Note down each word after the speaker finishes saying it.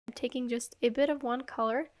taking just a bit of one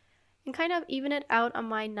color and kind of even it out on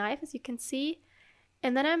my knife, as you can see.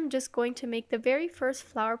 And then I'm just going to make the very first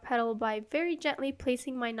flower petal by very gently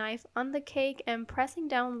placing my knife on the cake and pressing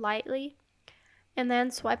down lightly, and then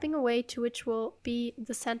swiping away to which will be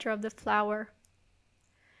the center of the flower.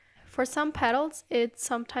 For some petals, it's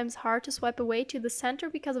sometimes hard to swipe away to the center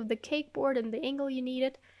because of the cake board and the angle you need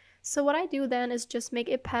it. So what I do then is just make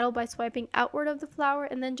a petal by swiping outward of the flower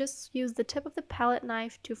and then just use the tip of the palette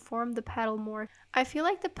knife to form the petal more. I feel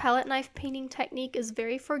like the palette knife painting technique is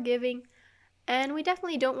very forgiving, and we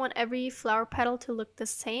definitely don't want every flower petal to look the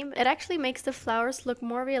same. It actually makes the flowers look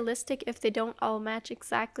more realistic if they don't all match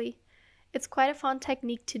exactly. It's quite a fun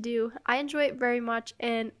technique to do. I enjoy it very much,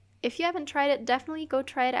 and if you haven't tried it, definitely go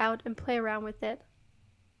try it out and play around with it.